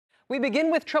We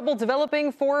begin with trouble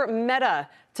developing for Meta.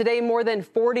 Today, more than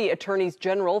 40 attorneys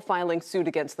general filing suit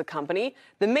against the company.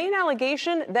 The main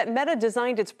allegation that Meta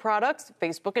designed its products,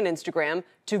 Facebook and Instagram,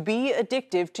 to be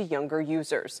addictive to younger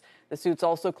users. The suits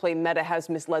also claim Meta has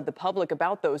misled the public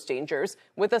about those dangers.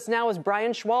 With us now is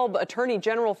Brian Schwalb, Attorney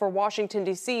General for Washington,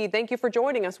 D.C. Thank you for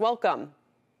joining us. Welcome.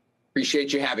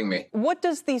 Appreciate you having me. What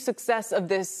does the success of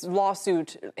this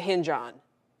lawsuit hinge on?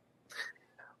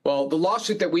 Well, the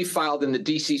lawsuit that we filed in the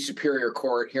D.C. Superior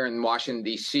Court here in Washington,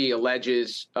 D.C.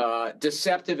 alleges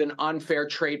deceptive and unfair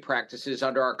trade practices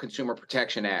under our Consumer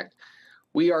Protection Act.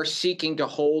 We are seeking to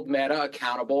hold Meta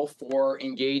accountable for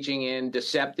engaging in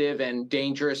deceptive and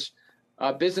dangerous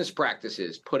business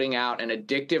practices, putting out an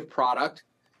addictive product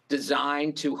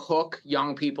designed to hook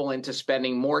young people into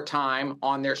spending more time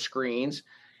on their screens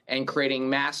and creating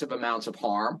massive amounts of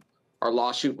harm. Our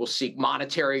lawsuit will seek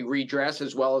monetary redress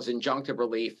as well as injunctive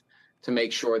relief to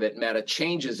make sure that Meta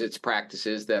changes its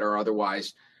practices that are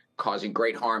otherwise causing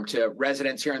great harm to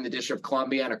residents here in the District of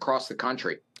Columbia and across the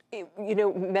country. You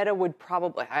know, Meta would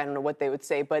probably, I don't know what they would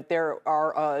say, but there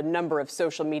are a number of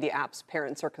social media apps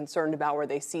parents are concerned about where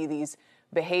they see these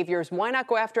behaviors. Why not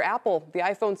go after Apple? The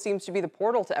iPhone seems to be the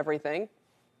portal to everything.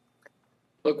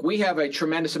 Look, we have a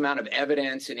tremendous amount of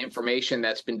evidence and information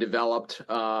that's been developed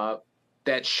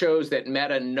that shows that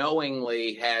Meta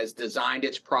knowingly has designed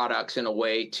its products in a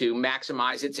way to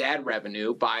maximize its ad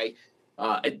revenue by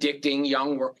addicting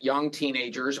young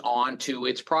teenagers onto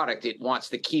its product. It wants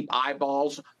to keep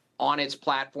eyeballs on its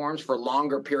platforms for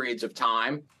longer periods of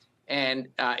time, and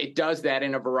it does that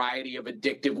in a variety of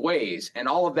addictive ways. And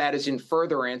all of that is in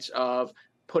furtherance of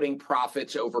putting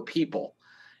profits over people.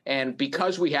 And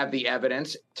because we have the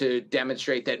evidence to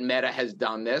demonstrate that Meta has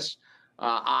done this,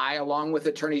 I, along with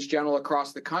attorneys general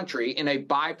across the country, in a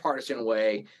bipartisan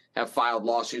way, have filed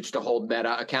lawsuits to hold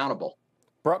Meta accountable.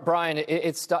 Brian,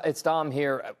 it's Dom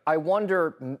here. I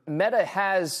wonder, Meta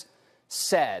has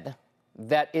said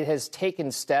that it has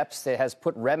taken steps, it has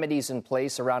put remedies in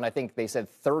place around, I think they said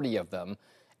 30 of them,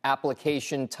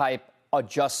 application-type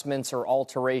adjustments or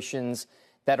alterations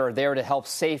that are there to help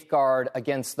safeguard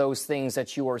against those things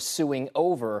that you are suing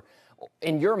over.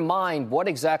 In your mind, what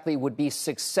exactly would be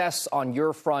success on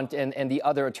your front and the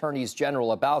other attorneys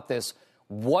general about this?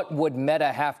 What would Meta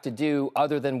have to do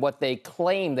other than what they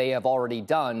claim they have already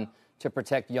done to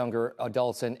protect younger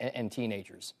adults and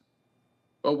teenagers?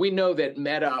 Well, we know that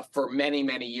Meta for many,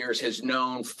 many years has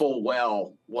known full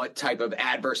well what type of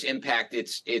adverse impact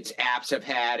its apps have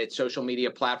had, its social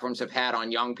media platforms have had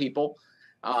on young people.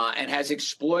 And has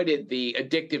exploited the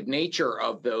addictive nature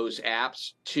of those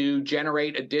apps to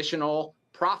generate additional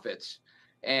profits.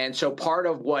 And so part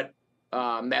of what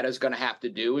Meta is going to have to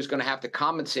do is going to have to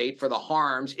compensate for the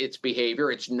harms its behavior,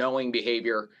 its knowing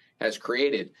behavior has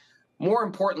created. More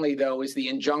importantly, though, is the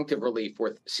injunctive relief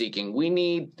we're seeking. We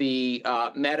need the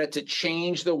Meta to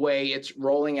change the way it's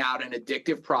rolling out an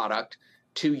addictive product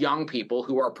to young people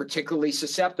who are particularly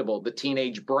susceptible. The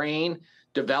teenage brain,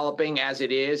 developing as it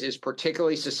is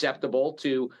particularly susceptible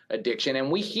to addiction.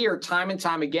 And we hear time and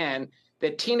time again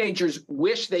that teenagers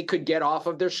wish they could get off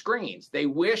of their screens. They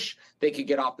wish they could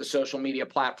get off the social media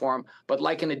platform, but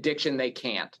like an addiction, they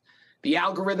can't. The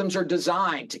algorithms are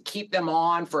designed to keep them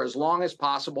on for as long as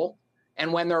possible,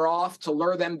 and when they're off, to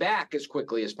lure them back as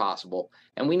quickly as possible.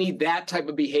 And we need that type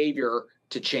of behavior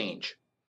to change.